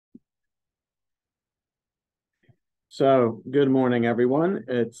So, good morning, everyone.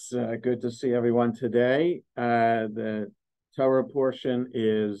 It's good to see everyone today. The Torah portion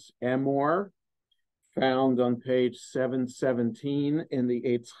is Emor, found on page 717 in the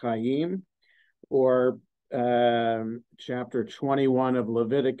Eitz Chaim, or chapter 21 of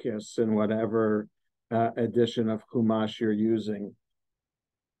Leviticus, in whatever edition of Chumash you're using.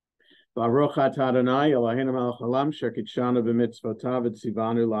 Baruch atah Adonai Eloheinu melech haolam asher kitshanu b'mitzvotav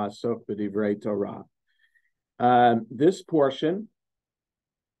v'tzivanu la'asok b'divrei Torah. This portion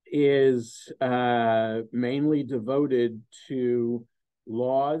is mainly devoted to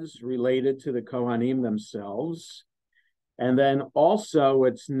laws related to the Kohanim themselves. And then also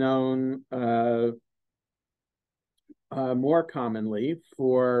it's known more commonly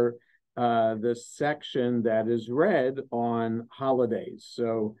for the section that is read on holidays.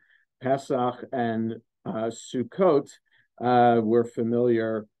 So Pesach and Sukkot, we're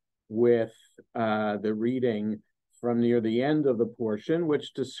familiar with the reading from near the end of the portion,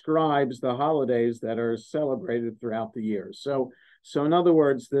 which describes the holidays that are celebrated throughout the year. So in other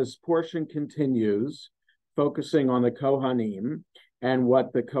words, this portion continues, focusing on the Kohanim and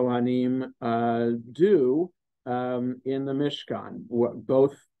what the Kohanim do in the Mishkan,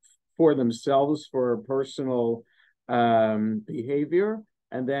 both for themselves, for personal behavior,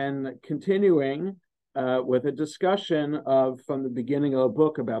 and then continuing with a discussion from the beginning of the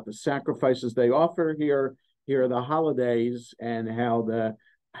book about the sacrifices they offer. Here are the holidays and how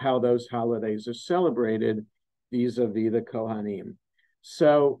those holidays are celebrated vis-a-vis the Kohanim.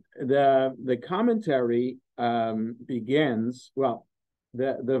 So the commentary begins. Well,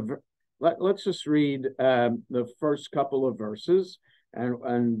 let's just read the first couple of verses, and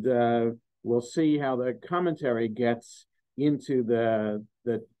we'll see how the commentary gets into the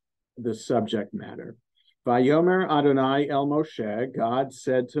subject matter. Vayomer Adonai el Moshe, God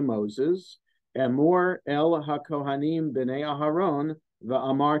said to Moses, Emor el hakohanim b'nei Aharon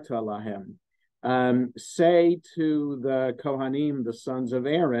va'amarta lahem. Say to the Kohanim, the sons of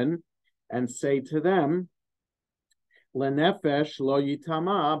Aaron, and say to them, Lenefesh lo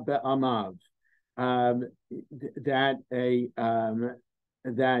yitama be'amav, that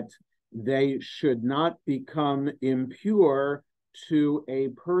they should not become impure to a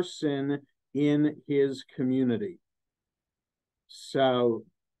person in his community. So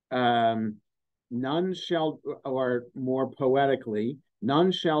none shall, or more poetically,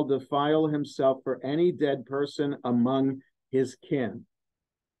 none shall defile himself for any dead person among his kin.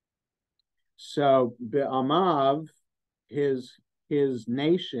 So Be'amav, his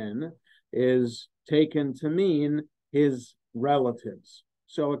nation, is taken to mean his relatives.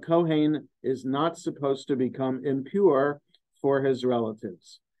 So a Kohen is not supposed to become impure for his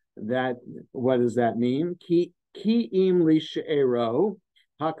relatives. What does that mean? Ki im li she'ero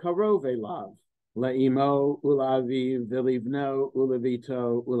hakarov elav la'imo ula'aviv v'livno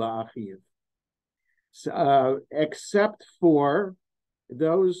ula'vito ula'achiv. Except for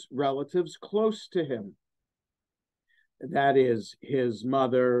those relatives close to him. That is his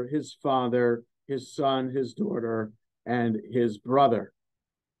mother, his father, his son, his daughter, and his brother.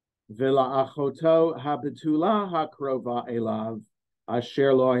 V'la'achoto habetula hakrova elav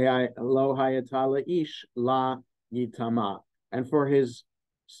asher lo hayata ish la yitama. And for his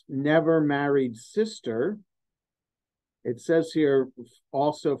never married sister, it says here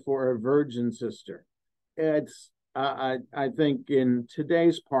also for a virgin sister. It's I think in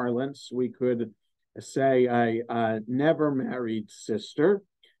today's parlance we could say a never married sister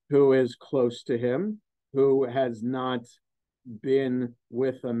who is close to him, who has not been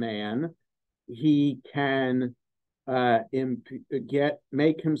with a man. He can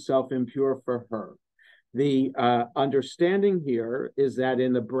make himself impure for her. The understanding here is that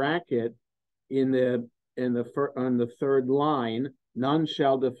in the bracket, on the third line, none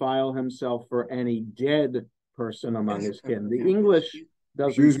shall defile himself for any dead person among his kin. The English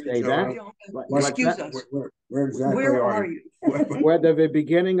doesn't say that. Excuse us. Where exactly Where are you? We're at the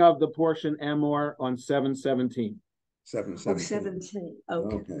beginning of the portion Emor on 717. 717.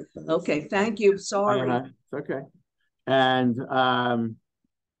 Okay. Okay. Okay. Thank you. Sorry. It's okay. And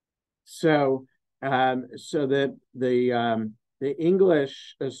so the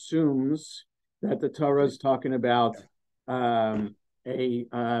English assumes that the Torah is talking about a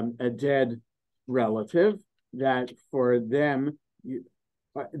dead relative, that for them,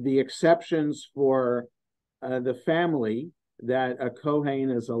 the exceptions for the family, that a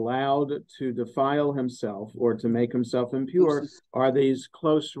Kohen is allowed to defile himself or to make himself impure, are these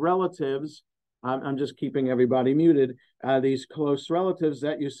close relatives. I'm just keeping everybody muted. These close relatives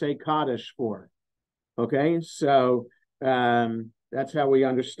that you say Kaddish for. Okay, so that's how we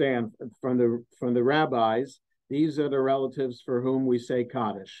understand from the rabbis these are the relatives for whom we say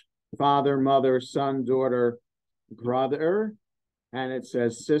Kaddish: father, mother, son, daughter, brother, and it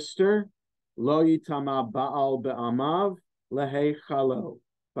says sister. Lo yitama ba'al be'amav lehei chalo,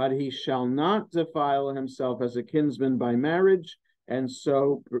 but he shall not defile himself as a kinsman by marriage, and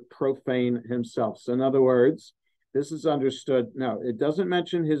so profane himself. So in other words, this is understood. No, it doesn't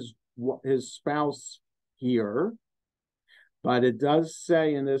mention his spouse here, but it does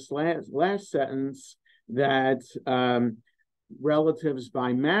say in this last sentence that relatives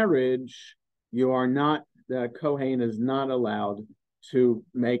by marriage, the Kohen is not allowed to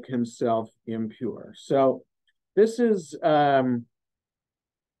make himself impure. So this is an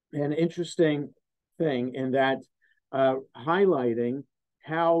interesting thing in that highlighting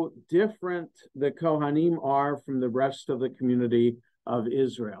how different the Kohanim are from the rest of the community of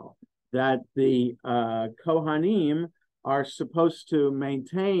Israel. That the Kohanim are supposed to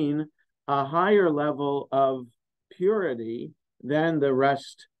maintain a higher level of purity than the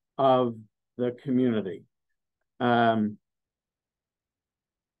rest of the community. I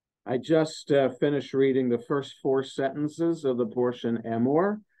just finished reading the first 4 sentences of the portion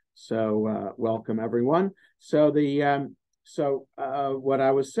Emor, so welcome everyone. So what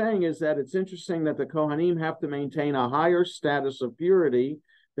I was saying is that it's interesting that the Kohanim have to maintain a higher status of purity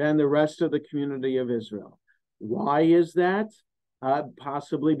than the rest of the community of Israel. Why is that?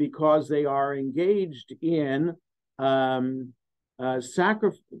 Possibly because they are engaged in the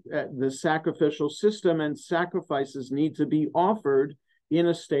sacrificial system, and sacrifices need to be offered in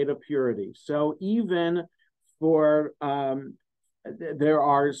a state of purity. So even for there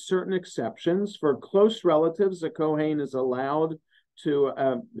are certain exceptions. For close relatives, a Kohen is allowed to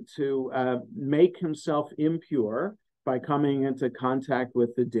make himself impure by coming into contact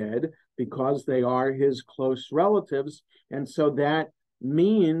with the dead, because they are his close relatives. And so that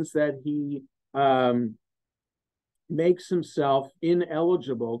means that he makes himself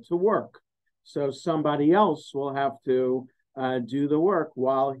ineligible to work. So somebody else will have to do the work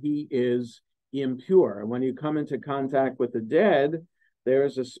while he is impure. And when you come into contact with the dead, there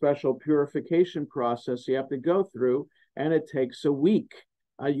is a special purification process you have to go through, and it takes a week.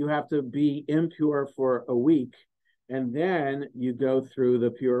 You have to be impure for a week, and then you go through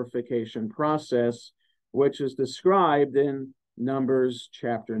the purification process, which is described in Numbers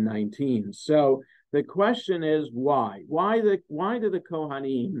chapter 19. So the question is why? Why do the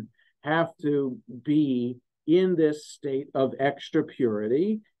Kohanim have to be in this state of extra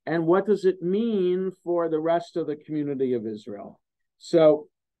purity? And what does it mean for the rest of the community of Israel? So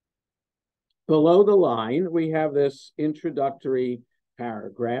below the line, we have this introductory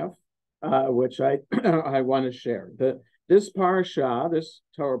paragraph, which I want to share. This parasha, this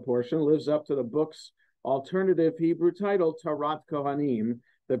Torah portion, lives up to the book's alternative Hebrew title, Torah Kohanim,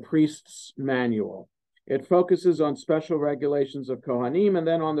 the priest's manual. It focuses on special regulations of Kohanim and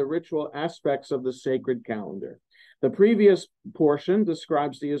then on the ritual aspects of the sacred calendar. The previous portion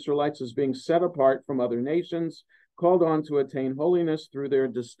describes the Israelites as being set apart from other nations, called on to attain holiness through their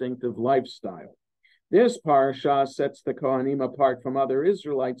distinctive lifestyle. This parasha sets the Kohanim apart from other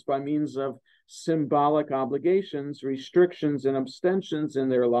Israelites by means of symbolic obligations, restrictions, and abstentions in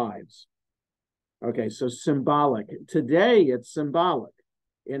their lives. Okay, so symbolic. Today, it's symbolic.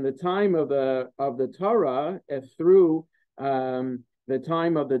 In the time of the Torah, through the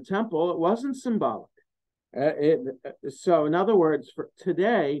time of the temple, it wasn't symbolic. So, in other words, for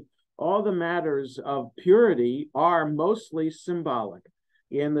today, all the matters of purity are mostly symbolic.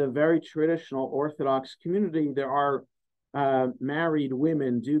 In the very traditional Orthodox community, there are married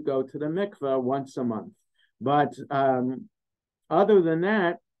women do go to the mikveh once a month. But other than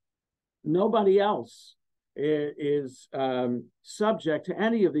that, nobody else is subject to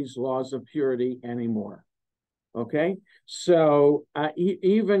any of these laws of purity anymore. Okay, so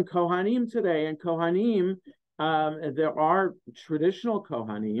even Kohanim today, and Kohanim, there are traditional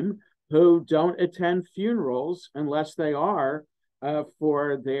Kohanim who don't attend funerals unless they are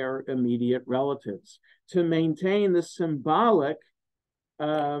for their immediate relatives, to maintain the symbolic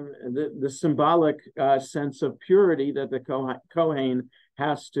symbolic sense of purity that the Kohen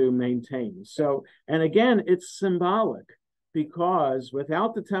has to maintain. So, and again, it's symbolic, because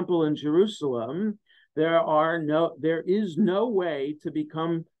without the temple in Jerusalem, there is no way to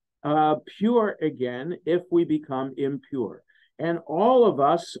become pure again if we become impure. And all of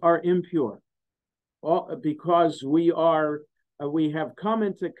us are impure, because we have come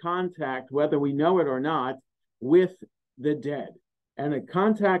into contact, whether we know it or not, with the dead. And a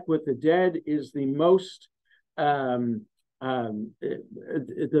contact with the dead is the most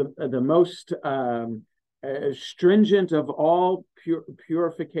stringent of all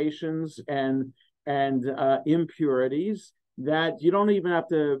purifications and and impurities that you don't even have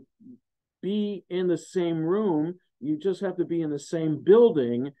to be in the same room. You just have to be in the same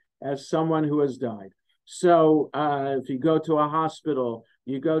building as someone who has died. So if you go to a hospital,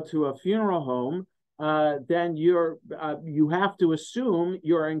 you go to a funeral home, then you have to assume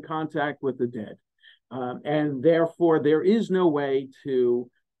you're in contact with the dead, and therefore there is no way to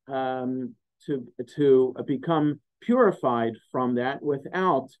become purified from that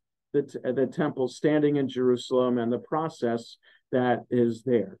without the temple standing in Jerusalem and the process that is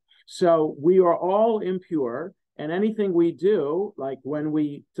there. So we are all impure, and anything we do, like when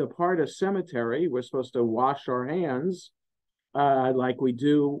we depart a cemetery, we're supposed to wash our hands, like we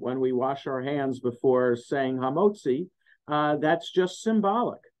do when we wash our hands before saying Hamotzi. That's just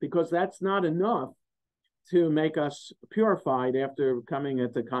symbolic, because that's not enough to make us purified after coming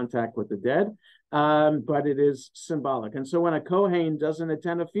into contact with the dead, but it is symbolic. And so when a Kohen doesn't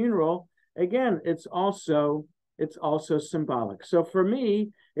attend a funeral, again, it's also symbolic. So for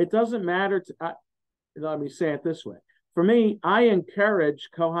me, it doesn't matter. Let me say it this way. For me, I encourage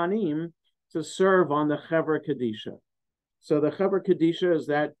Kohanim to serve on the Chevra Kadisha. So the Chevra Kadisha is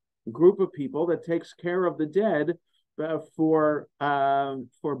that group of people that takes care of the dead for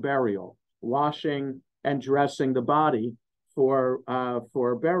burial, washing and dressing the body for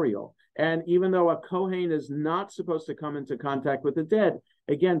burial. And even though a Kohen is not supposed to come into contact with the dead,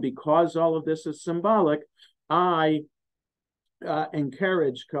 again, because all of this is symbolic, I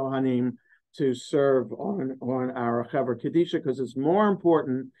encourage Kohanim to serve on our Chevra Kadisha, because it's more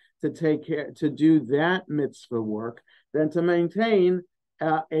important to do that mitzvah work than to maintain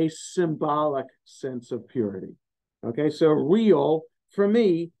a symbolic sense of purity. Okay, so real, for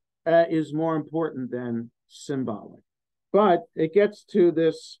me, is more important than symbolic. But it gets to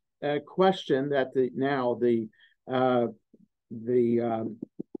this question that the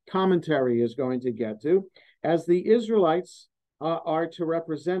commentary is going to get to. As the Israelites are to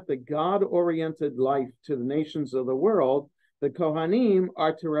represent the God-oriented life to the nations of the world, the Kohanim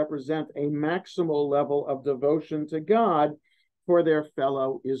are to represent a maximal level of devotion to God for their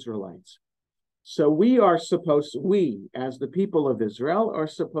fellow Israelites. So we, as the people of Israel, are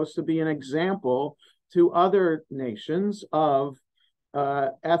supposed to be an example to other nations of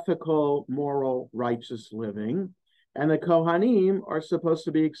ethical, moral, righteous living. And the Kohanim are supposed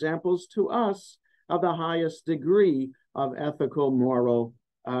to be examples to us of the highest degree of ethical, moral,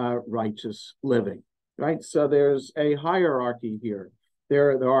 righteous living. Right? So there's a hierarchy here.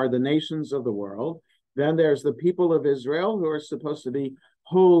 There are the nations of the world. Then there's the people of Israel, who are supposed to be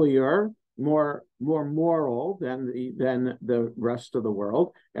holier, more moral than the rest of the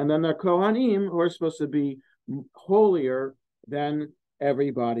world. And then the Kohanim, who are supposed to be holier than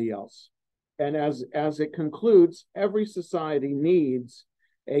everybody else. And as it concludes, every society needs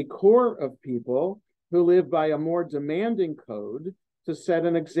a core of people who live by a more demanding code to set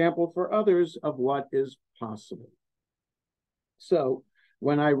an example for others of what is possible. So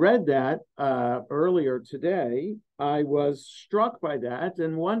when I read that earlier today, I was struck by that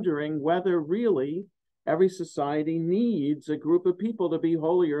and wondering whether really every society needs a group of people to be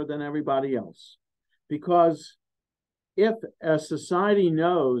holier than everybody else. Because if a society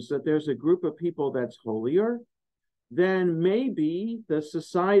knows that there's a group of people that's holier, then maybe the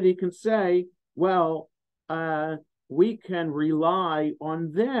society can say, well, we can rely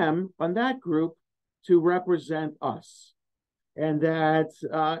on them, on that group, to represent us. And that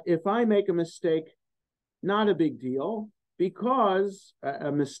if I make a mistake, not a big deal, because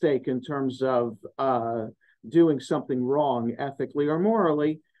a mistake in terms of doing something wrong ethically or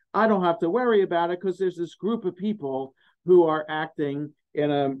morally, I don't have to worry about it, because there's this group of people who are acting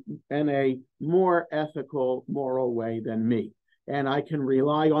in a more ethical, moral way than me. And I can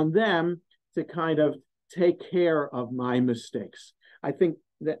rely on them to kind of take care of my mistakes. I think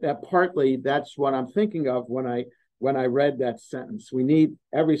that partly that's what I'm thinking of when I read that sentence.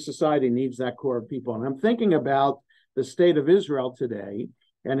 Every society needs that core of people. And I'm thinking about the state of Israel today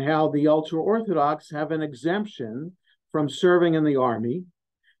and how the ultra-Orthodox have an exemption from serving in the army.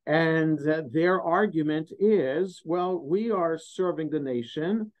 And their argument is, well, we are serving the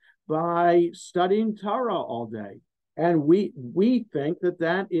nation by studying Torah all day. And we think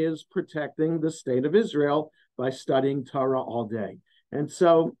that is protecting the state of Israel by studying Torah all day. And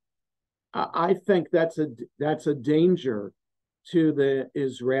so I think that's a danger to the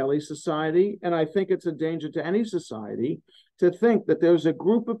Israeli society, and I think it's a danger to any society to think that there's a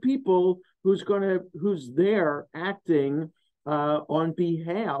group of people who's there acting on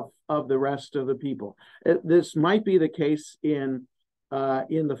behalf of the rest of the people. This might be the case in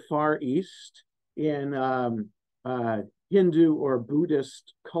the Far East, in Hindu or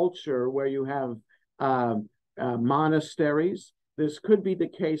Buddhist culture, where you have monasteries. This could be the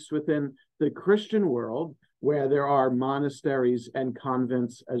case within the Christian world, where there are monasteries and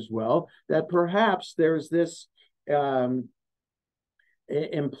convents as well, that perhaps there's this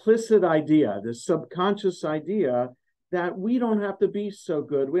implicit idea, this subconscious idea that we don't have to be so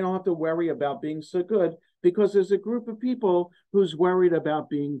good. We don't have to worry about being so good because there's a group of people who's worried about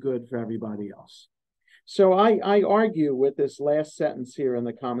being good for everybody else. So I argue with this last sentence here in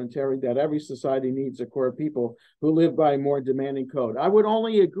the commentary that every society needs a core of people who live by a more demanding code. I would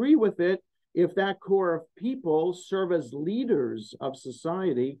only agree with it if that core of people serve as leaders of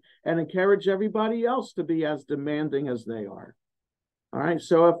society and encourage everybody else to be as demanding as they are. All right,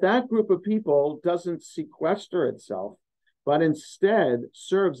 so if that group of people doesn't sequester itself, but instead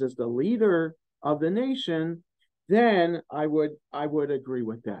serves as the leader of the nation, then I would agree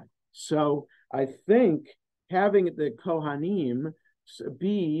with that. So I think having the Kohanim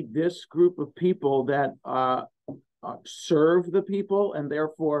be this group of people that serve the people and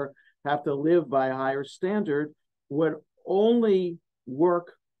therefore have to live by a higher standard would only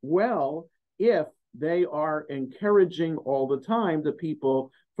work well if they are encouraging all the time the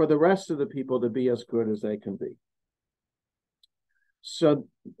people, for the rest of the people, to be as good as they can be. So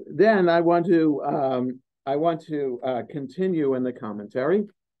then I want to continue in the commentary.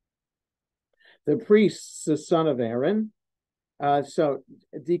 The priest, the son of Aaron. In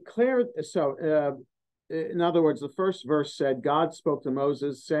other words, the first verse said, God spoke to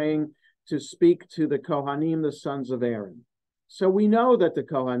Moses, saying to speak to the Kohanim, the sons of Aaron. So we know that the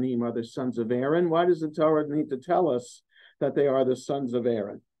Kohanim are the sons of Aaron. Why does the Torah need to tell us that they are the sons of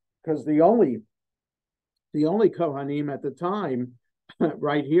Aaron? Because the only Kohanim at the time,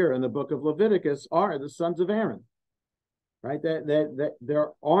 right here in the book of Leviticus, are the sons of Aaron. Right? That there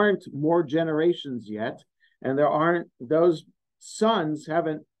aren't more generations yet, and there aren't, those sons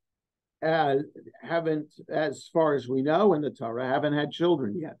haven't, as far as we know in the Torah, haven't had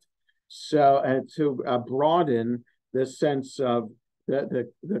children yet. So to broaden the sense of the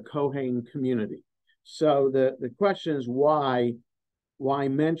Kohen community. So the question is why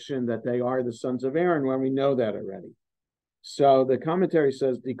mention that they are the sons of Aaron when we know that already? So the commentary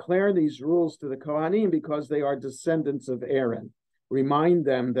says, declare these rules to the Kohanim because they are descendants of Aaron. Remind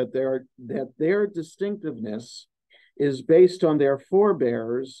them that their distinctiveness is based on their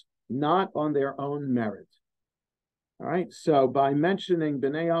forebears, not on their own merit. All right, so by mentioning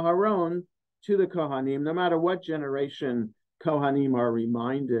Bnei Aharon to the Kohanim, no matter what generation Kohanim are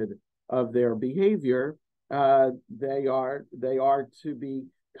reminded of their behavior, they are to be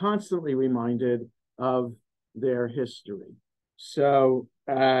constantly reminded of their history. So,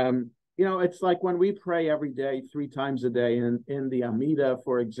 it's like when we pray every day, 3 times a day in the Amidah,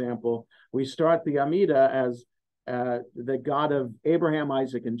 for example, we start the Amidah as the God of Abraham,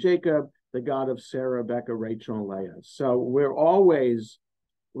 Isaac, and Jacob, the God of Sarah, Rebecca, Rachel, and Leah. So we're always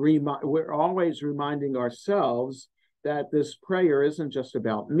reminding ourselves that this prayer isn't just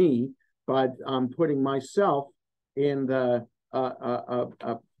about me, but I'm putting myself in the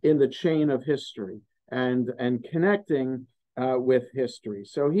chain of history and connecting with history.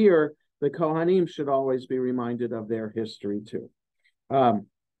 So here, the Kohanim should always be reminded of their history too. And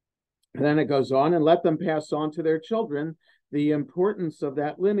then it goes on, and let them pass on to their children the importance of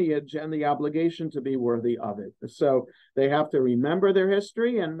that lineage and the obligation to be worthy of it. So they have to remember their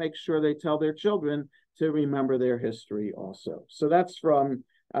history and make sure they tell their children to remember their history also. So that's from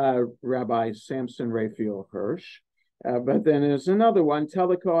Rabbi Samson Raphael Hirsch. But then there's another one, tell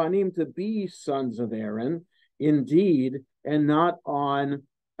the Kohanim to be sons of Aaron, indeed, and not only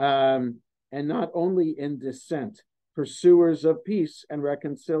in descent, pursuers of peace and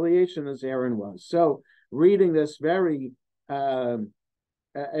reconciliation as Aaron was. So reading this very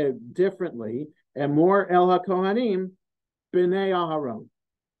differently, Emor el HaKohanim b'nei Aharon.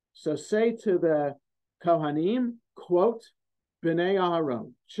 So say to the Kohanim, quote, b'nei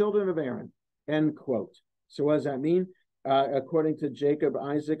Aharon, children of Aaron, end quote. So what does that mean? According to Jacob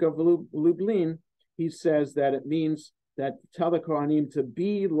Isaac of Lublin, he says that it means that tell the Kohanim to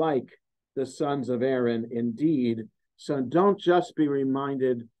be like the sons of Aaron indeed. So don't just be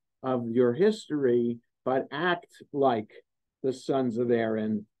reminded of your history, but act like the sons of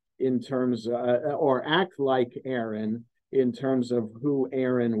Aaron in terms, or act like Aaron in terms of who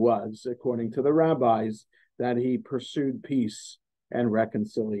Aaron was, according to the rabbis, that he pursued peace and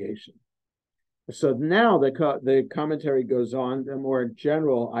reconciliation. So now the commentary goes on, a more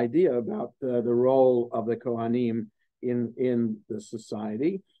general idea about the role of the Kohanim in the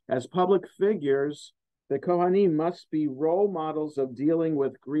society. As public figures, the Kohanim must be role models of dealing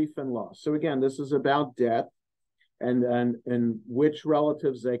with grief and loss. So again, this is about death. and which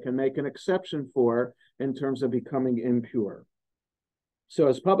relatives they can make an exception for in terms of becoming impure. So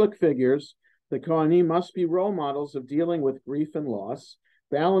as public figures, the Kohanim must be role models of dealing with grief and loss,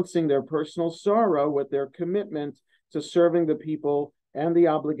 balancing their personal sorrow with their commitment to serving the people and the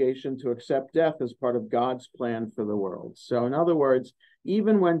obligation to accept death as part of God's plan for the world. So in other words,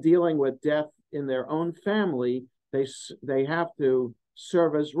 even when dealing with death in their own family, they have to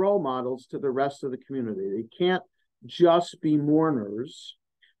serve as role models to the rest of the community. They can't just be mourners.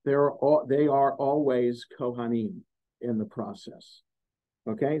 They are always Kohanim in the process.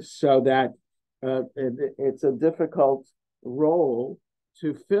 Okay, so that it's a difficult role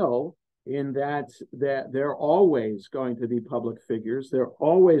to fill, in that they're always going to be public figures. They're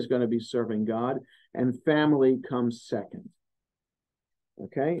always going to be serving God, and family comes second.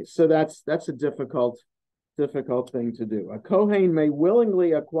 Okay, so that's a difficult thing to do. A Kohen may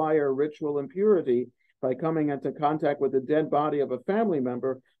willingly acquire ritual impurity by coming into contact with the dead body of a family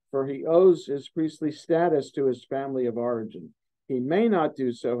member, for he owes his priestly status to his family of origin. He may not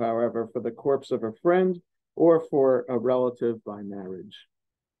do so, however, for the corpse of a friend or for a relative by marriage.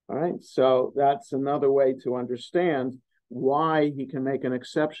 All right, so that's another way to understand why he can make an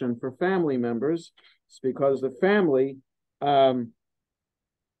exception for family members. It's because the family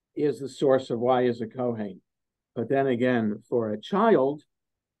is the source of why he's a Kohen. But then again, for a child,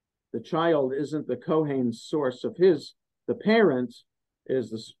 the child isn't the Kohen's source of the parent is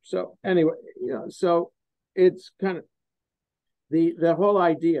the, so anyway, so it's kind of the whole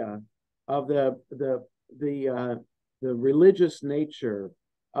idea of the religious nature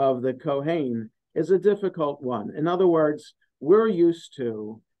of the Kohen is a difficult one. In other words, we're used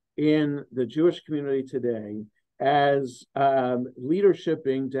to, in the Jewish community today, as leadership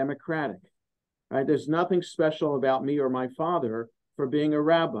being democratic. Right? There's nothing special about me or my father for being a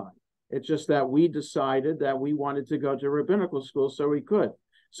rabbi. It's just that we decided that we wanted to go to rabbinical school, so we could.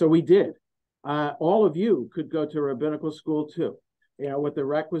 So we did. All of you could go to rabbinical school too. With the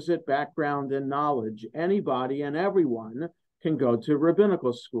requisite background and knowledge, anybody and everyone can go to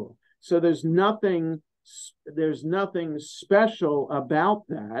rabbinical school. So there's nothing special about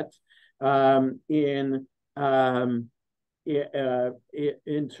that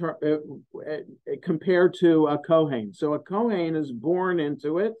compared to a Kohen. So a Kohen is born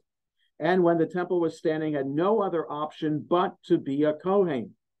into it, and when the temple was standing, had no other option but to be a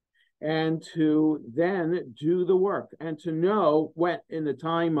Kohen, and to then do the work, and to know when, in the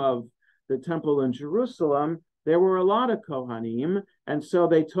time of the temple in Jerusalem, there were a lot of Kohanim, and so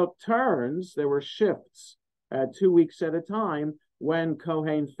they took turns. There were shifts, 2 weeks at a time, when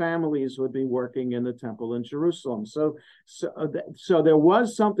Kohen families would be working in the temple in Jerusalem. So there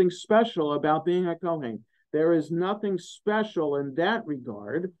was something special about being a Kohen. There is nothing special in that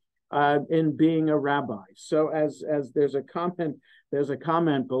regard in being a rabbi. So as there's a comment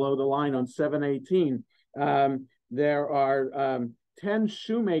below the line on 718. There are 10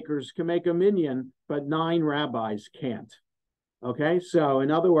 shoemakers can make a minyan, but 9 rabbis can't. Okay, so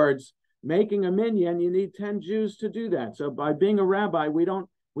in other words, making a minyan, you need 10 Jews to do that. So by being a rabbi, we don't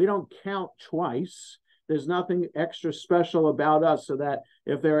count twice. There's nothing extra special about us, so that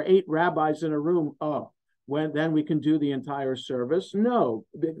if there are 8 rabbis in a room, then we can do the entire service. No,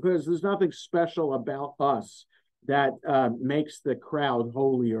 because there's nothing special about us that makes the crowd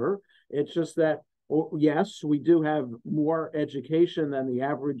holier. It's just that, yes, we do have more education than the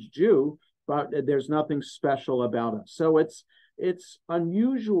average Jew, but there's nothing special about us. So it's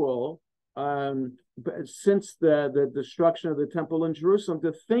unusual since the destruction of the temple in Jerusalem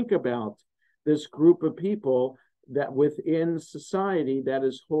to think about this group of people that within society that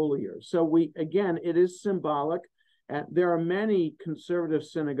is holier. So it is symbolic. And there are many conservative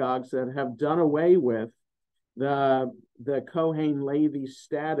synagogues that have done away with the Kohen Levi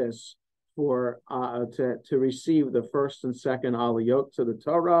status for to receive the first and second aliyot to the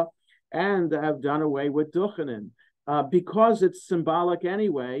Torah, and have done away with duchenin because it's symbolic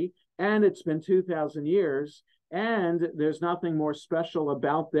anyway, and it's been 2,000 years, and there's nothing more special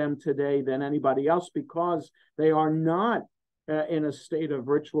about them today than anybody else, because they are not in a state of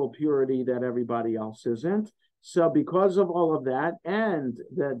ritual purity that everybody else isn't. So because of all of that and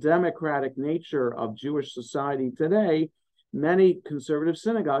the democratic nature of Jewish society today, many conservative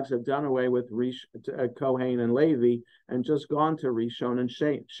synagogues have done away with Kohen and Levi and just gone to Rishon and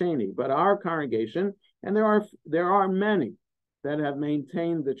Sheni. But our congregation, and there are many that have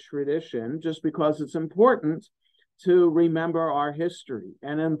maintained the tradition, just because it's important to remember our history,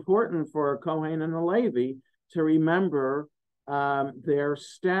 and important for a Kohen and a Levi to remember their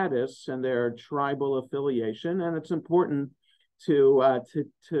status and their tribal affiliation. And it's important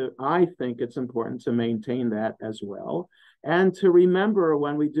I think it's important to maintain that as well, and to remember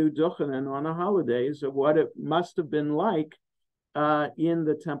when we do Duchanan on the holidays of what it must have been like in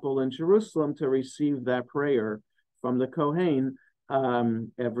the temple in Jerusalem to receive that prayer from the Kohen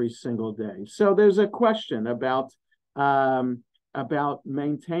every single day. So there's a question about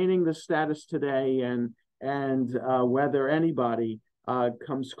maintaining the status today and whether anybody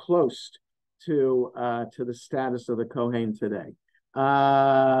comes close to the status of the Kohen today.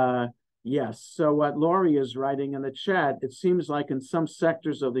 Yes. So what Laurie is writing in the chat, it seems like in some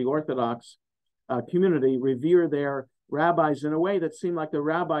sectors of the Orthodox community revere their rabbis in a way that seem like the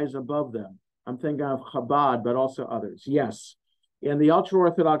rabbis above them. I'm thinking of Chabad, but also others. Yes. In the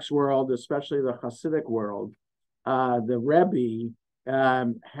ultra-Orthodox world, especially the Hasidic world, the Rebbe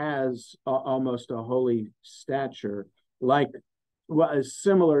has almost a holy stature, like what is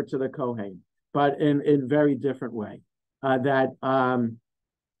similar to the Kohen, but in very different way.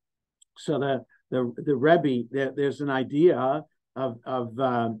 So the Rebbe, there's an idea of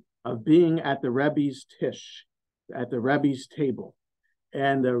being at the Rebbe's tish, at the Rebbe's table,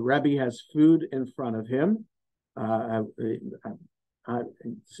 and the Rebbe has food in front of him.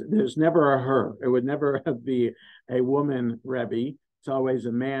 There's never a her. It would never be a woman Rebbe. It's always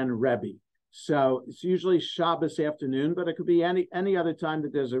a man Rebbe. So it's usually Shabbos afternoon, but it could be any other time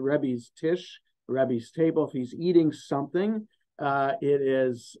that there's a Rebbe's tish, a Rebbe's table. If he's eating something, it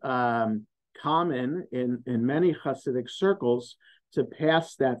is common in many Hasidic circles to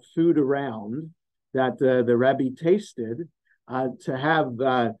pass that food around that the Rebbe tasted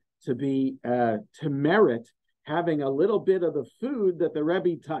to merit having a little bit of the food that the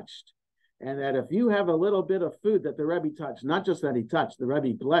Rebbe touched. And that if you have a little bit of food that the Rebbe touched, not just that he touched, the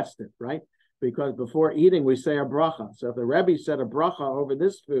Rebbe blessed it, right? Because before eating, we say a bracha. So if the Rebbe said a bracha over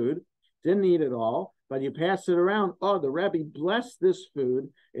this food, didn't eat it all, but you pass it around, oh, the Rebbe blessed this food.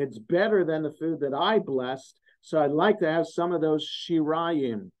 It's better than the food that I blessed. So I'd like to have some of those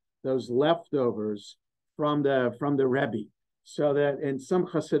shirayim, those leftovers from the Rebbe. So that in some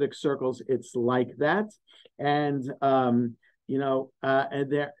Hasidic circles, it's like that. And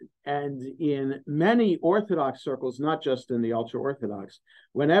and in many Orthodox circles, not just in the ultra-Orthodox,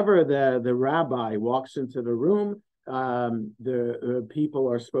 whenever the rabbi walks into the room, the people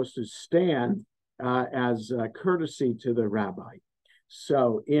are supposed to stand as courtesy to the rabbi.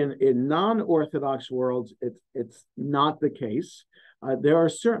 So in non-Orthodox worlds, it's not the case. There are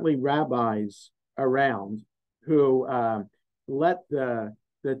certainly rabbis around who let the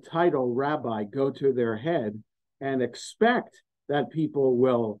title rabbi go to their head and expect that people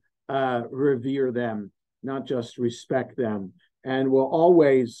will revere them, not just respect them, and will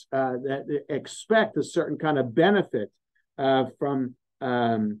always expect a certain kind of benefit from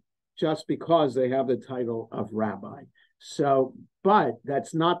just because they have the title of rabbi. So, but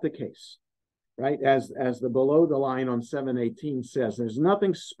that's not the case, right? As the below the line on 718 says, there's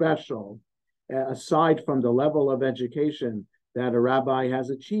nothing special aside from the level of education that a rabbi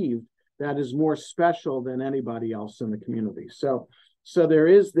has achieved that is more special than anybody else in the community. So there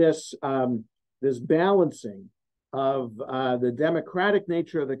is this balancing of the democratic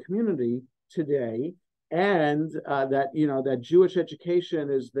nature of the community today, and that Jewish education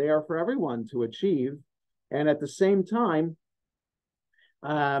is there for everyone to achieve, and at the same time,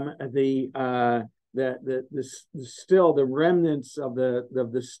 still the remnants of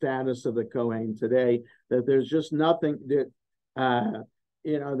the status of the Kohen today, that there's just nothing that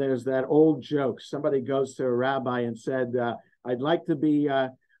there's that old joke. Somebody goes to a rabbi and said, I want to be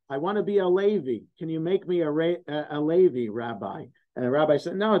a Levi. Can you make me a Levi, rabbi? And the rabbi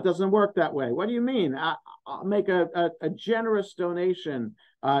said, no, it doesn't work that way. What do you mean? I'll make a generous donation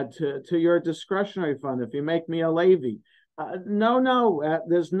to your discretionary fund if you make me a Levi. No,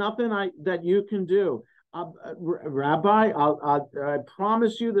 there's nothing that you can do. Rabbi, I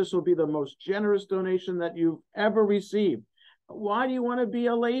promise you this will be the most generous donation that you've ever received. Why do you want to be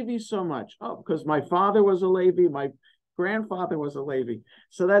a Levi so much? Oh, because my father was a Levi, my grandfather was a Levi.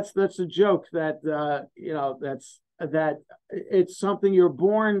 So that's a joke that that it's something you're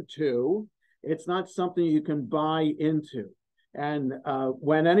born to. It's not something you can buy into. And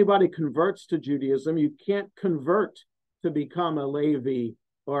when anybody converts to Judaism, you can't convert to become a Levi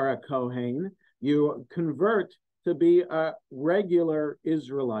or a Kohen. You convert to be a regular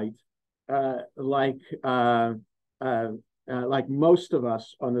Israelite, like most of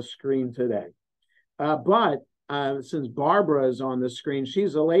us on the screen today. But since Barbara is on the screen,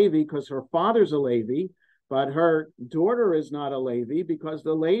 she's a Levi because her father's a Levi, but her daughter is not a Levi because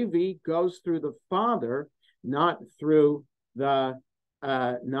the Levi goes through the father, not through the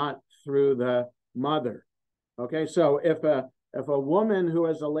mother. Okay, so if a if a woman who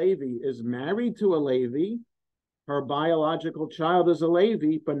is a Levi is married to a Levi, her biological child is a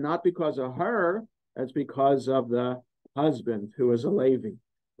Levi, but not because of her, that's because of the husband who is a Levi,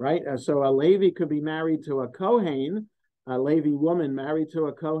 right? So a Levi could be married to a Kohen, a Levi woman married to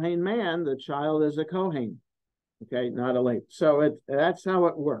a Kohen man, the child is a Kohen, okay, not a Levi. So that's how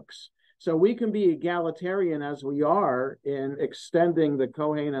it works. So we can be egalitarian as we are in extending the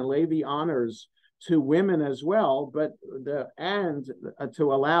Kohen and Levi honors to women as well, but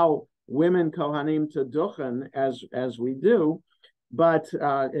to allow women Kohanim to duchen as we do, but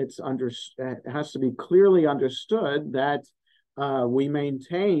it has to be clearly understood that we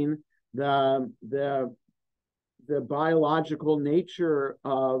maintain the biological nature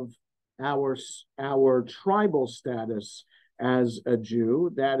of our tribal status as a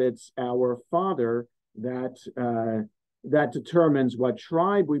Jew, that it's our father that determines what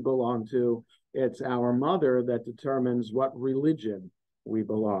tribe we belong to. It's our mother that determines what religion we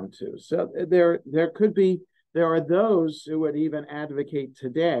belong to. So there are those who would even advocate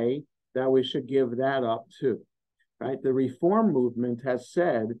today that we should give that up too, right? The Reform movement has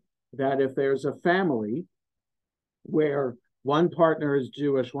said that if there's a family where one partner is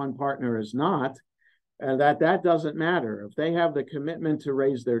Jewish, one partner is not, that doesn't matter. If they have the commitment to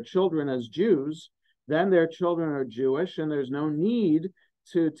raise their children as Jews, then their children are Jewish, and there's no need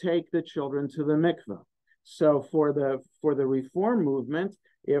to take the children to the mikveh. So for the Reform movement,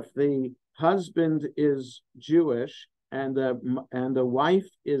 if the husband is Jewish and the wife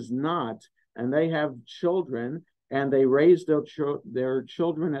is not, and they have children and they raise their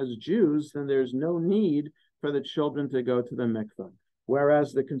children as Jews, then there's no need for the children to go to the mikveh.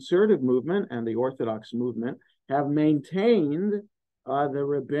 Whereas the conservative movement and the Orthodox movement have maintained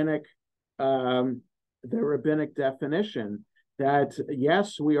the rabbinic definition that,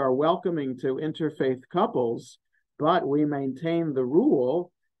 yes, we are welcoming to interfaith couples, but we maintain the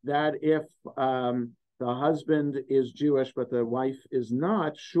rule that if the husband is Jewish but the wife is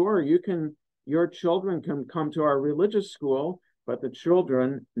not, sure, your children can come to our religious school, but the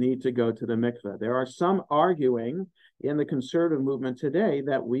children need to go to the mikveh. There are some arguing in the conservative movement today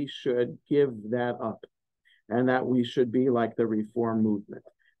that we should give that up and that we should be like the Reform movement.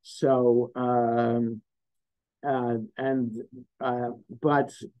 So,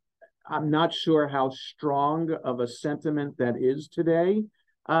 but I'm not sure how strong of a sentiment that is today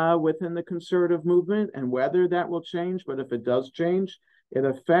within the conservative movement and whether that will change. But if it does change, it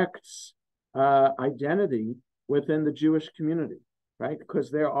affects identity within the Jewish community, right? Because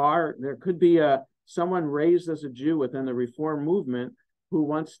there could be someone raised as a Jew within the Reform movement who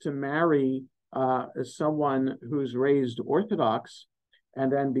wants to marry someone who's raised Orthodox and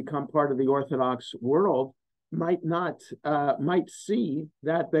then become part of the Orthodox world, might see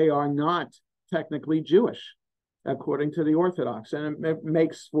that they are not technically Jewish according to the Orthodox, and it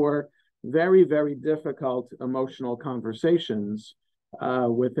makes for very, very difficult emotional conversations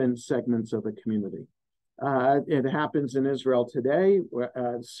within segments of the community. It happens in Israel today.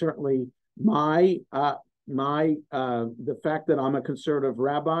 Certainly, the fact that I'm a conservative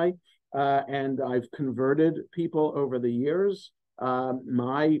rabbi and I've converted people over the years,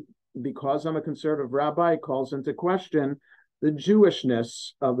 because I'm a conservative rabbi, calls into question the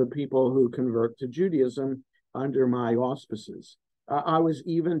Jewishness of the people who convert to Judaism under my auspices. I was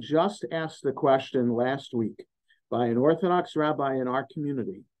even just asked the question last week by an Orthodox rabbi in our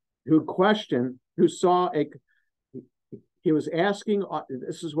community he was asking,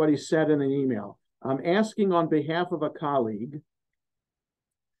 this is what he said in an email, I'm asking on behalf of a colleague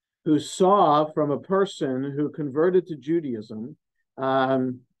who saw from a person who converted to Judaism a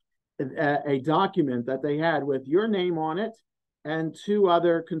document that they had with your name on it and two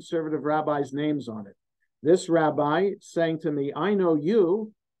other conservative rabbis' names on it. This rabbi saying to me, I know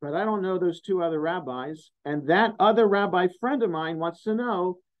you, but I don't know those two other rabbis. And that other rabbi friend of mine wants to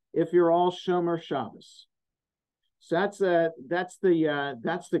know if you're all Shomer Shabbos. So that's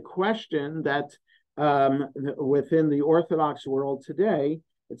the question that within the Orthodox world today.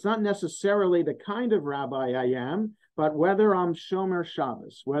 It's not necessarily the kind of rabbi I am, but whether I'm Shomer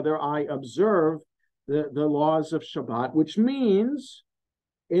Shabbos, whether I observe the laws of Shabbat, which means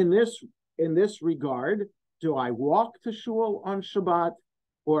in this regard, do I walk to shul on Shabbat,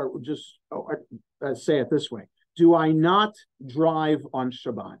 or just say it this way, do I not drive on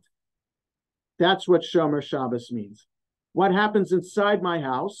Shabbat? That's what Shomer Shabbos means. What happens inside my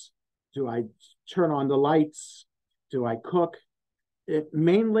house? Do I turn on the lights? Do I cook?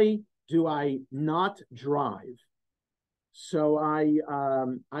 Mainly, do I not drive? So I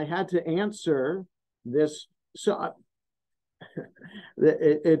had to answer this. So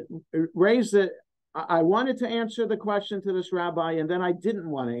it raised I wanted to answer the question to this rabbi, and then I didn't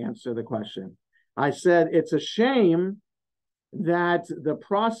want to answer the question. I said, it's a shame that the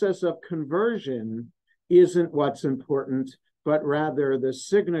process of conversion isn't what's important, but rather the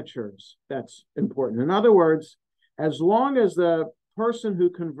signatures that's important. In other words, as long as the person who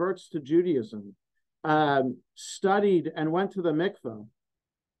converts to Judaism studied and went to the mikveh,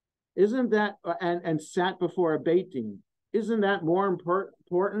 isn't that, and sat before a Beit Din, isn't that more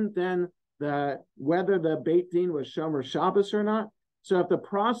important than whether the Beit Din was Shomer Shabbos or not? So if the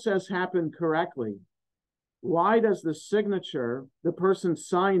process happened correctly, why does the signature, the person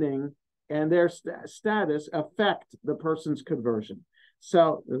signing, and their status affect the person's conversion?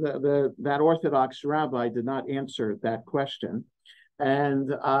 So that Orthodox rabbi did not answer that question, and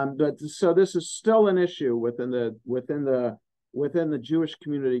but so this is still an issue within the Jewish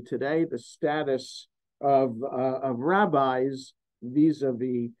community today. The status of rabbis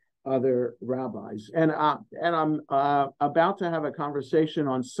vis-a-vis other rabbis, and I'm about to have a conversation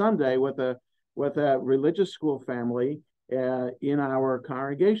on Sunday with a religious school family in our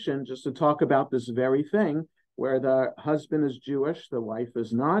congregation, just to talk about this very thing, where the husband is Jewish, the wife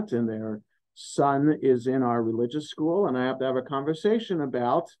is not, and their son is in our religious school, and I have to have a conversation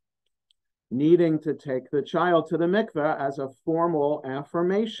about needing to take the child to the mikveh as a formal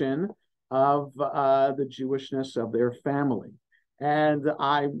affirmation of the Jewishness of their family. And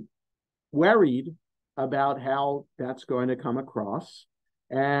I'm worried about how that's going to come across.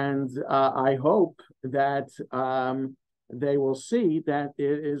 And I hope that they will see that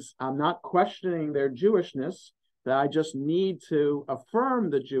I'm not questioning their Jewishness, that I just need to affirm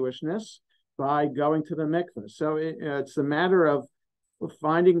the Jewishness by going to the mikveh. So it's a matter of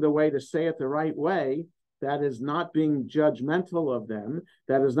finding the way to say it the right way, that is not being judgmental of them,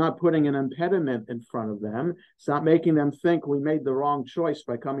 that is not putting an impediment in front of them. It's not making them think we made the wrong choice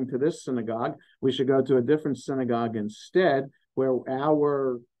by coming to this synagogue. We should go to a different synagogue instead, where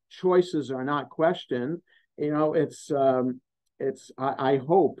our choices are not questioned. I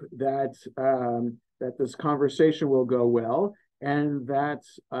hope that that this conversation will go well, and that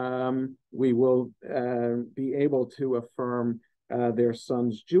we will be able to affirm their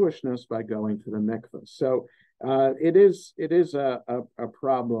son's Jewishness by going to the mikveh. So it is a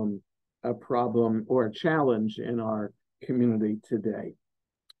problem or a challenge in our community today.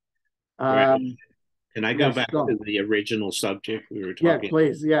 Right. Can I go back to the original subject we were talking? Yeah,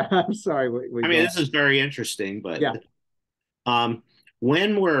 please. Yeah, I'm sorry. This is very interesting, but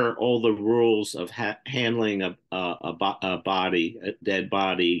when were all the rules of handling a dead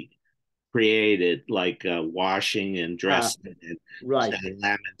body created, like washing and dressing and saying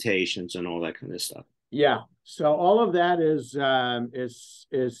lamentations and all that kind of stuff? Yeah. So all of that is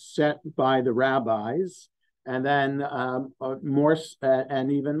set by the rabbis, and then more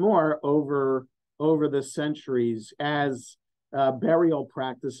and even more over the centuries, as burial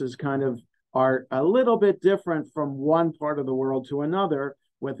practices kind of are a little bit different from one part of the world to another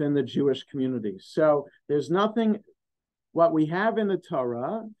within the Jewish community. So there's nothing, what we have in the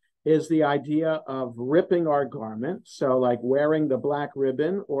Torah is the idea of ripping our garment. So like wearing the black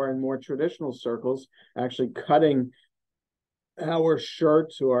ribbon, or in more traditional circles, actually cutting our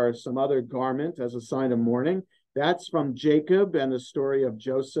shirt or some other garment as a sign of mourning. That's from Jacob and the story of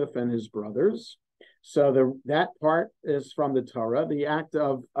Joseph and his brothers. So that part is from the Torah. The act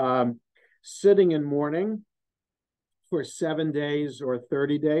of sitting in mourning for 7 days or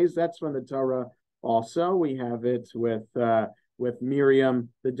 30 days, that's from the Torah also. We have it with Miriam,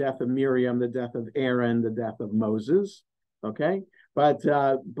 the death of Miriam, the death of Aaron, the death of Moses. Okay, but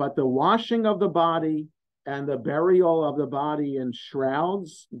the washing of the body and the burial of the body in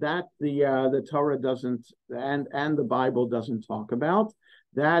shrouds, that the Torah doesn't, and the Bible doesn't talk about.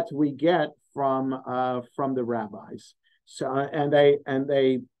 That we get from the rabbis. So and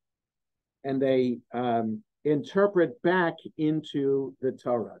they interpret back into the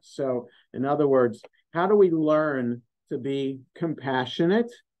Torah. So in other words, how do we learn to be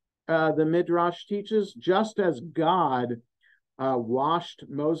compassionate? The Midrash teaches, just as God washed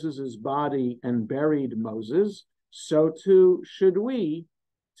Moses's body and buried Moses, so too should we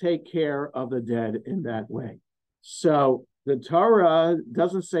take care of the dead in that way. So the Torah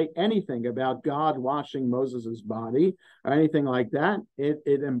doesn't say anything about God washing Moses's body or anything like that. It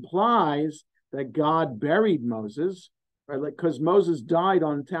implies that God buried Moses, because Moses died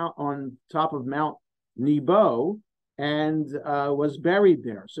on top of Mount Nebo and was buried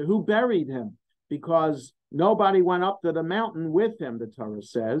there. So who buried him? Because nobody went up to the mountain with him, the Torah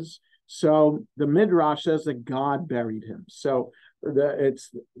says. So the Midrash says that God buried him. So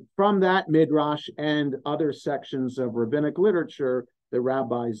it's from that Midrash and other sections of rabbinic literature, the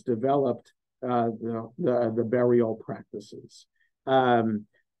rabbis developed the burial practices. Again,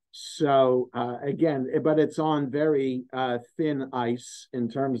 but it's on very thin ice in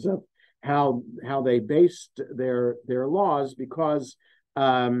terms of how they based their laws, because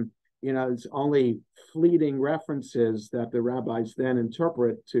it's only fleeting references that the rabbis then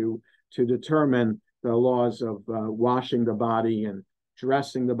interpret to determine the laws of washing the body and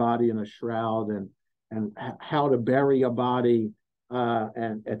dressing the body in a shroud, and how to bury a body,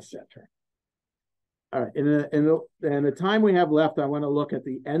 and etc. All right, in the time we have left, I want to look at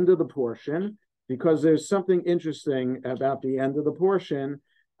the end of the portion, because there's something interesting about the end of the portion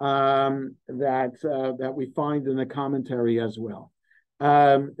that we find in the commentary as well.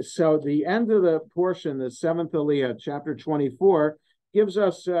 So the end of the portion, the seventh Aliyah, chapter 24, gives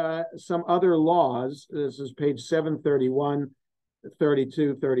us some other laws. This is page 731,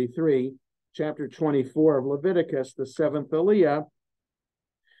 32, 33, chapter 24 of Leviticus, the seventh Aliyah.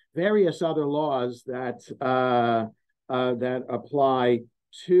 Various other laws that apply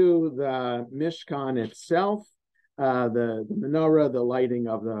to the Mishkan itself, the menorah, the lighting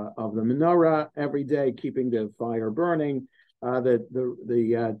of the menorah every day, keeping the fire burning,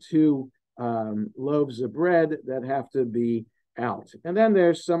 the two loaves of bread that have to be out, and then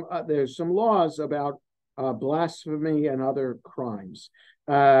there's some laws about blasphemy and other crimes.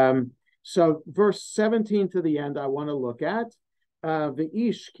 So verse 17 to the end, I want to look at. The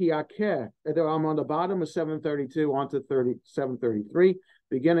ish ki akeh. I'm on the bottom of 732 onto 733,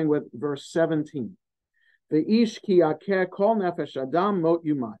 beginning with verse 17. The ish ki akeh kol nefesh adam mot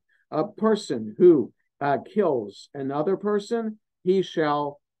yumai. A person who kills another person, he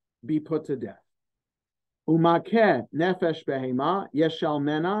shall be put to death. Umakeh nefesh behema yeshal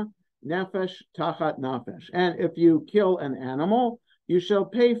mena nefesh tachat nefesh. And if you kill an animal, you shall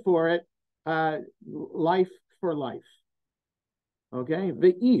pay for it life for life. Okay,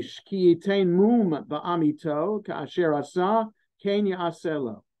 ve'ish ki yitain mum ba'amito ka'asher asa ken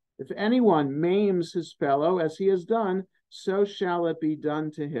ya'aselo. If anyone maims his fellow as he has done, so shall it be done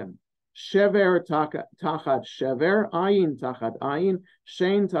to him. Shever tachat shever, ayin tachat ayin,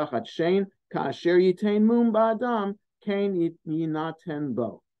 shein tachat shein, ka'asher yitain mum ba'adam ken yinaten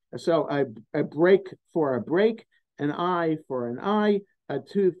bo. So a break for a break, an eye for an eye, a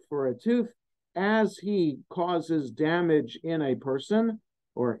tooth for a tooth. As he causes damage in a person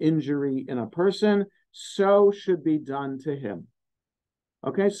or injury in a person, so should be done to him.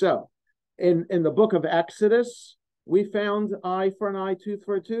 Okay, so in the book of Exodus, we found eye for an eye, tooth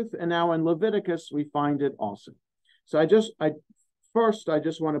for a tooth, and now in Leviticus, we find it also. So I just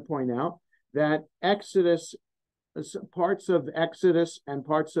want to point out that Exodus, parts of Exodus and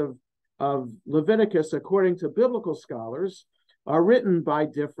parts of Leviticus, according to biblical scholars, are written by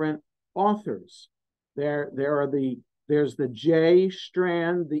different authors. There's the J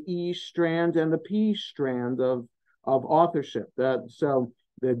strand, the E strand, and the P strand of authorship. So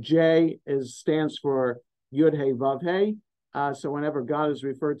the J stands for Yud He Vav He. So whenever God is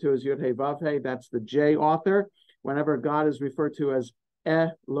referred to as Yud He Vav He, that's the J author. Whenever God is referred to as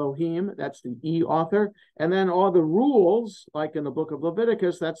Elohim, that's the E author. And then all the rules, like in the book of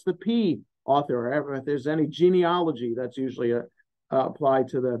Leviticus, that's the P author. If there's any genealogy, that's usually applied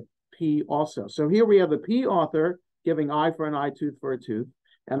to the P also. So here we have the P author giving eye for an eye, tooth for a tooth.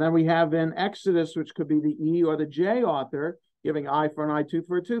 And then we have in Exodus, which could be the E or the J author giving eye for an eye, tooth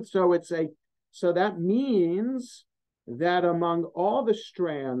for a tooth. So that means that among all the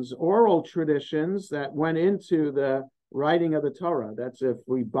strands, oral traditions that went into the writing of the Torah, that's if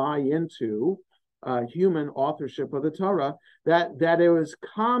we buy into human authorship of the Torah, that it was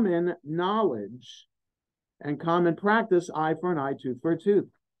common knowledge and common practice, eye for an eye, tooth for a tooth.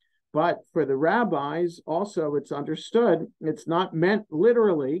 But for the rabbis, also, it's understood, it's not meant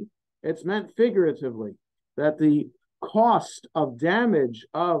literally, it's meant figuratively, that the cost of damage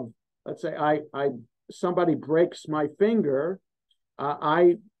of, let's say, somebody breaks my finger,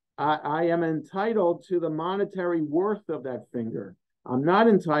 I am entitled to the monetary worth of that finger. I'm not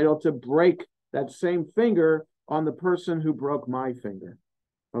entitled to break that same finger on the person who broke my finger.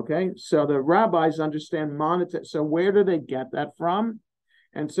 Okay, so the rabbis understand monetary. So where do they get that from?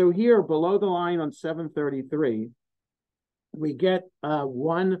 And so here, below the line on 733, we get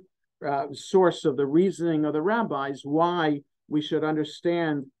one source of the reasoning of the rabbis why we should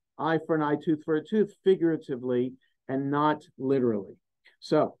understand eye for an eye, tooth for a tooth figuratively and not literally.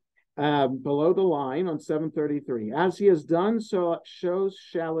 So below the line on 733, as he has done, so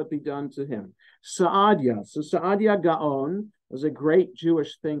shall it be done to him. Saadia. So Saadia Gaon was a great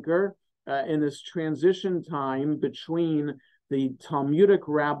Jewish thinker in this transition time between the Talmudic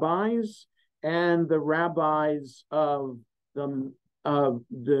rabbis and the rabbis of the of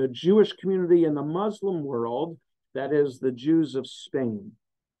the Jewish community in the Muslim world, that is the Jews of Spain.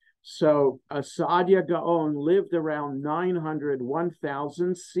 So Saadia Gaon lived around 900,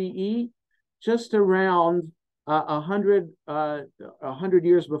 1000 CE, just around 100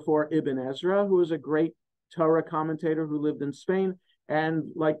 years before Ibn Ezra, who was a great Torah commentator who lived in Spain,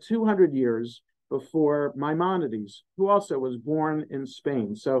 and like 200 years before Maimonides, who also was born in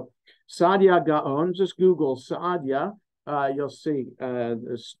Spain. So Saadia Gaon, just Google Saadia, you'll see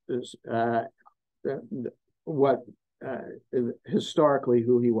what historically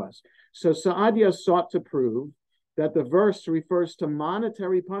who he was. So Saadia sought to prove that the verse refers to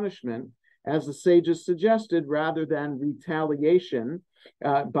monetary punishment, as the sages suggested, rather than retaliation,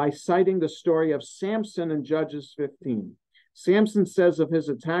 by citing the story of Samson in Judges 15. Samson says of his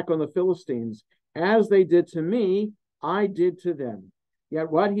attack on the Philistines, "As they did to me, I did to them." Yet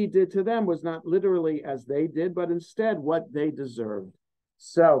what he did to them was not literally as they did, but instead what they deserved.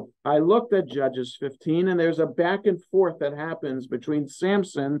 So I looked at Judges 15, and there's a back and forth that happens between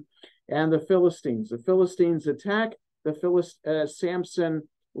Samson and the Philistines. The Philistines attack, Samson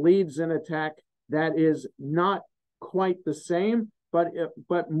leads an attack that is not quite the same, but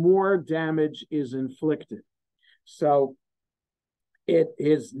more damage is inflicted. So it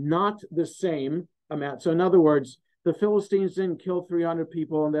is not the same amount. So in other words, the Philistines didn't kill 300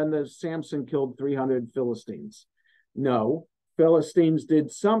 people and then the Samson killed 300 Philistines. No, Philistines did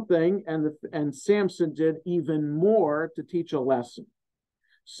something and Samson did even more to teach a lesson.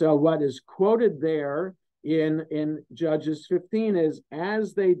 So what is quoted there in Judges 15 is,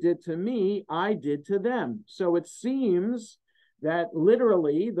 "As they did to me, I did to them." So it seems that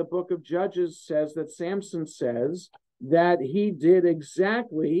literally the book of Judges says that Samson says that he did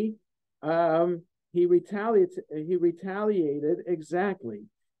exactly, he retaliated exactly.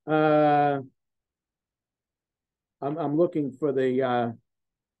 I'm looking for the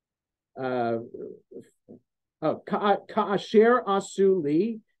Ka'asher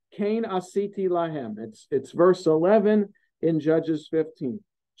asuli kain asiti lahem. It's verse 11 in Judges 15.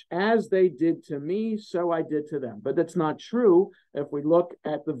 "As they did to me, so I did to them." But that's not true. If we look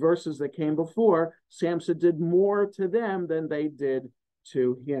at the verses that came before, Samson did more to them than they did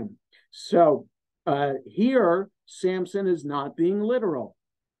to him. So here, Samson is not being literal,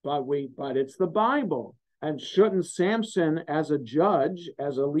 but it's the Bible. And shouldn't Samson, as a judge,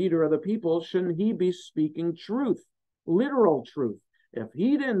 as a leader of the people, shouldn't he be speaking truth, literal truth? If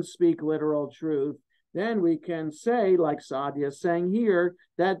he didn't speak literal truth, then we can say, like Saadia is saying here,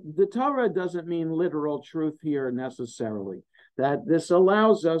 that the Torah doesn't mean literal truth here necessarily. That this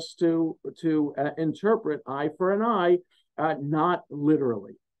allows us to interpret eye for an eye, not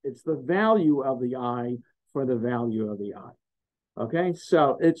literally. It's the value of the eye for the value of the eye. Okay,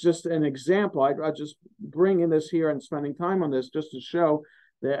 so it's just an example. I just bringing this here and spending time on this just to show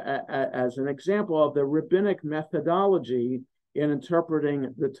that as an example of the rabbinic methodology in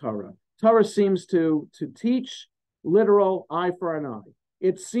interpreting the Torah. Torah seems to teach literal eye for an eye.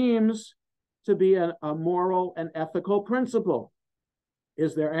 It seems to be a moral and ethical principle.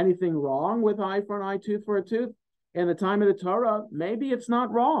 Is there anything wrong with eye for an eye, tooth for a tooth? In the time of the Torah, maybe it's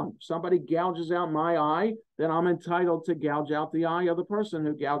not wrong. Somebody gouges out my eye, then I'm entitled to gouge out the eye of the person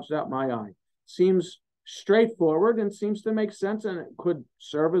who gouged out my eye. Seems straightforward and seems to make sense, and it could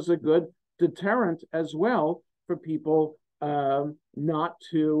serve as a good deterrent as well for people not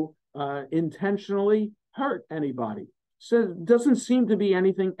to intentionally hurt anybody. So it doesn't seem to be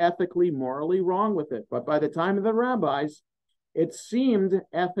anything ethically, morally wrong with it. But by the time of the rabbis, it seemed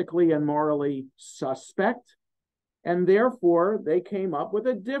ethically and morally suspect. And therefore, they came up with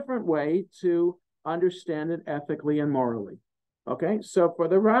a different way to understand it ethically and morally. Okay, so for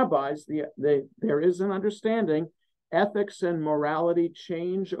the rabbis, there is an understanding ethics and morality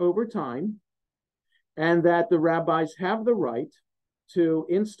change over time, and that the rabbis have the right to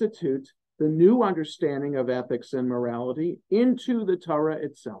institute the new understanding of ethics and morality into the Torah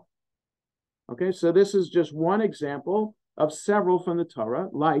itself. Okay, so this is just one example of several from the Torah,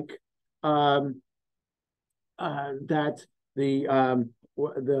 like that the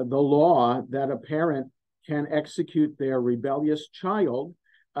law that a parent can execute their rebellious child.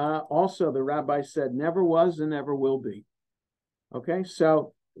 Also, the rabbi said never was and never will be. Okay,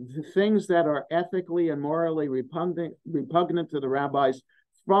 so the things that are ethically and morally repugnant to the rabbis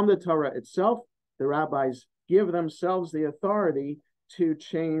from the Torah itself, the rabbis give themselves the authority to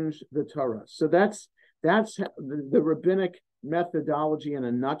change the Torah. So that's the rabbinic methodology in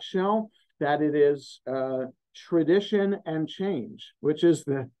a nutshell. That it is tradition and change, which is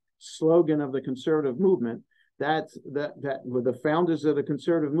the slogan of the conservative movement. That were the founders of the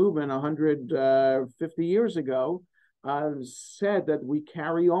conservative movement 150 years ago. said that we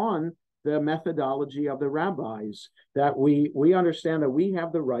carry on the methodology of the rabbis, that we understand that we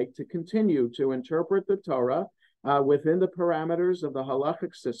have the right to continue to interpret the Torah within the parameters of the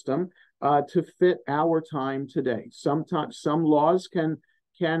halachic system to fit our time today. Sometimes some laws can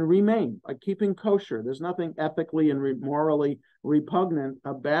remain, like keeping kosher. There's nothing ethically and morally repugnant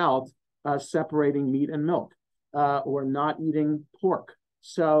about separating meat and milk or not eating pork.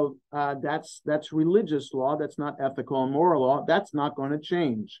 So that's religious law. That's not ethical and moral law. That's not going to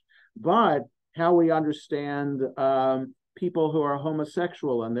change. But how we understand people who are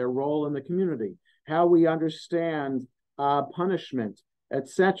homosexual and their role in the community, how we understand punishment,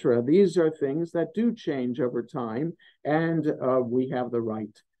 etc. These are things that do change over time, and we have the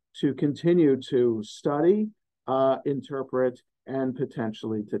right to continue to study, interpret, and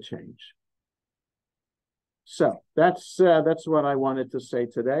potentially to change. So that's what I wanted to say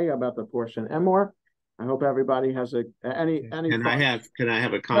today about the portion Emor. I hope everybody has any. Can I have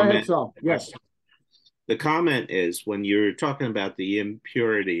a comment? Go ahead, Saul. Yes. The comment is when you're talking about the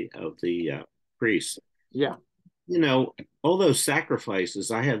impurity of the priests. Yeah. You know, all those sacrifices,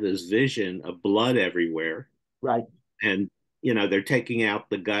 I have this vision of blood everywhere. Right. And, you know, they're taking out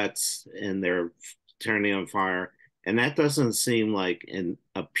the guts and they're turning on fire. And that doesn't seem like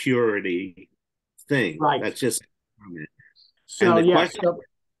a purity thing. Right. That's just a comment. So,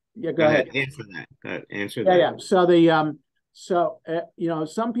 yeah. Go ahead. Answer that. Go ahead. Answer that. Yeah. So you know,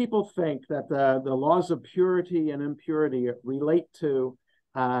 some people think that the laws of purity and impurity relate to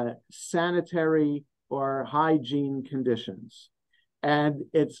sanitary or hygiene conditions. And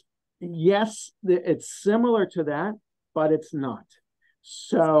it's similar to that, but it's not.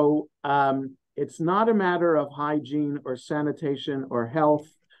 So it's not a matter of hygiene or sanitation or health.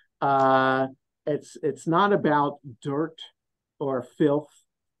 It's not about dirt or filth.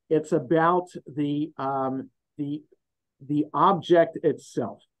 It's about the object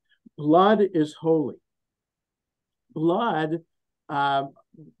itself. Blood is holy. Blood,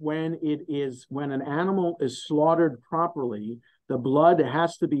 when an animal is slaughtered properly, the blood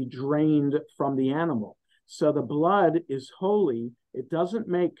has to be drained from the animal. So the blood is holy. It doesn't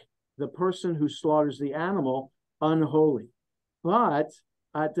make the person who slaughters the animal unholy. But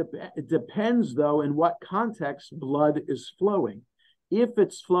it depends, though, in what context blood is flowing. If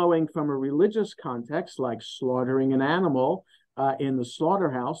it's flowing from a religious context, like slaughtering an animal in the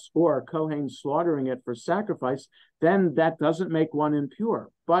slaughterhouse or a Kohen slaughtering it for sacrifice, then that doesn't make one impure.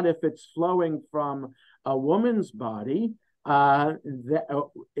 But if it's flowing from a woman's body as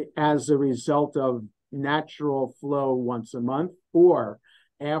a result of natural flow once a month, or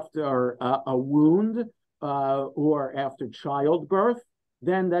after a wound, or after childbirth,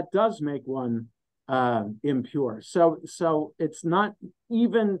 then that does make one impure. So it's not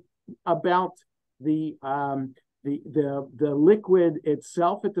even about the liquid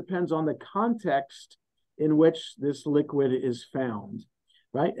itself. It depends on the context in which this liquid is found,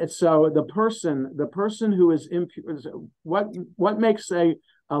 right? And so the person who is impure, what makes a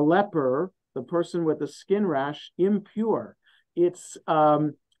leper, the person with a skin rash, impure? It's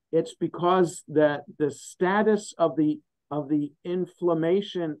because the status of the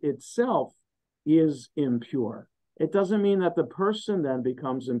inflammation itself is impure. It doesn't mean that the person then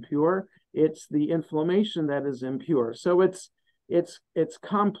becomes impure. It's the inflammation that is impure. So it's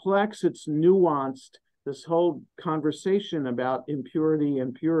complex, it's nuanced, this whole conversation about impurity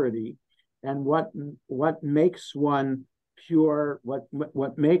and purity, and what makes one pure,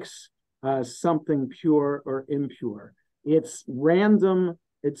 what makes something pure or impure. It's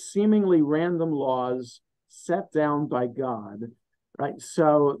seemingly random laws set down by God, right?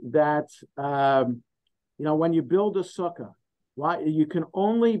 So that when you build a sukkah, you can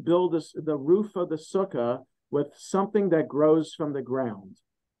only build the roof of the sukkah with something that grows from the ground.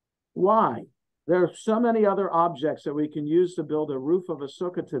 Why? There are so many other objects that we can use to build a roof of a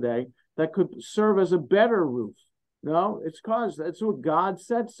sukkah today that could serve as a better roof. No, it's because that's what God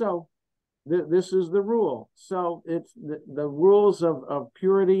said so. This is the rule. So it's the rules of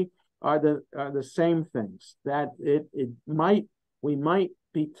purity are the same things. That we might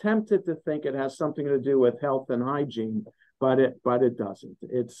be tempted to think it has something to do with health and hygiene, but it doesn't.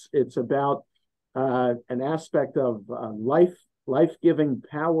 It's about an aspect of life-giving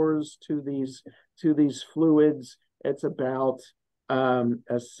powers to these fluids. It's about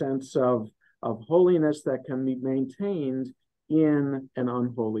a sense of holiness that can be maintained in an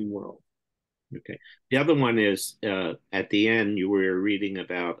unholy world. Okay. The other one is at the end you were reading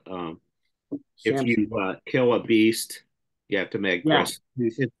about if you kill a beast, you have to make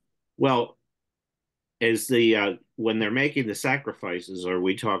restitution. Well, is the when they're making the sacrifices, are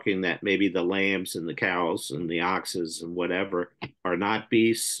we talking that maybe the lambs and the cows and the oxes and whatever are not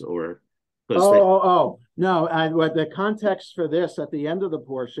beasts, or no, what the context for this at the end of the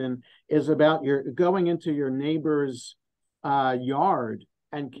portion is about your going into your neighbor's yard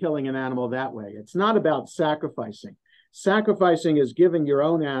and killing an animal that way. It's not about sacrificing. Sacrificing is giving your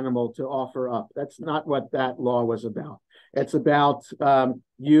own animal to offer up. That's not what that law was about. It's about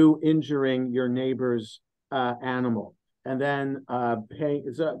you injuring your neighbor's animal, and then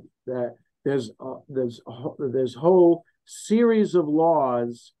there's whole series of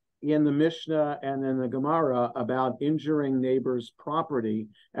laws in the Mishnah and in the Gemara about injuring neighbors' property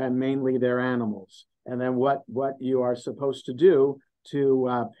and mainly their animals, and then what you are supposed to do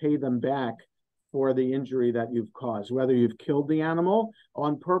to pay them back for the injury that you've caused, whether you've killed the animal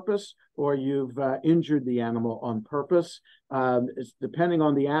on purpose or you've injured the animal on purpose. Depending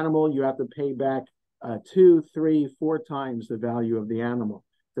on the animal, you have to pay back 2, 3, 4 times the value of the animal,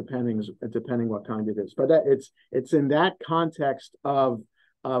 depending what kind it is. But it's in that context of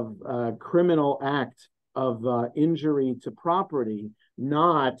criminal act of injury to property,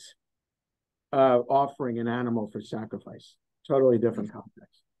 not offering an animal for sacrifice. Totally different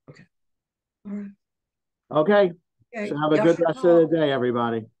context. Okay. All right. Okay. So have a good rest of the day,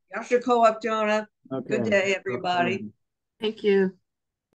 everybody. Yasher Koach, Jonah. Okay. Good day, everybody. Thank you.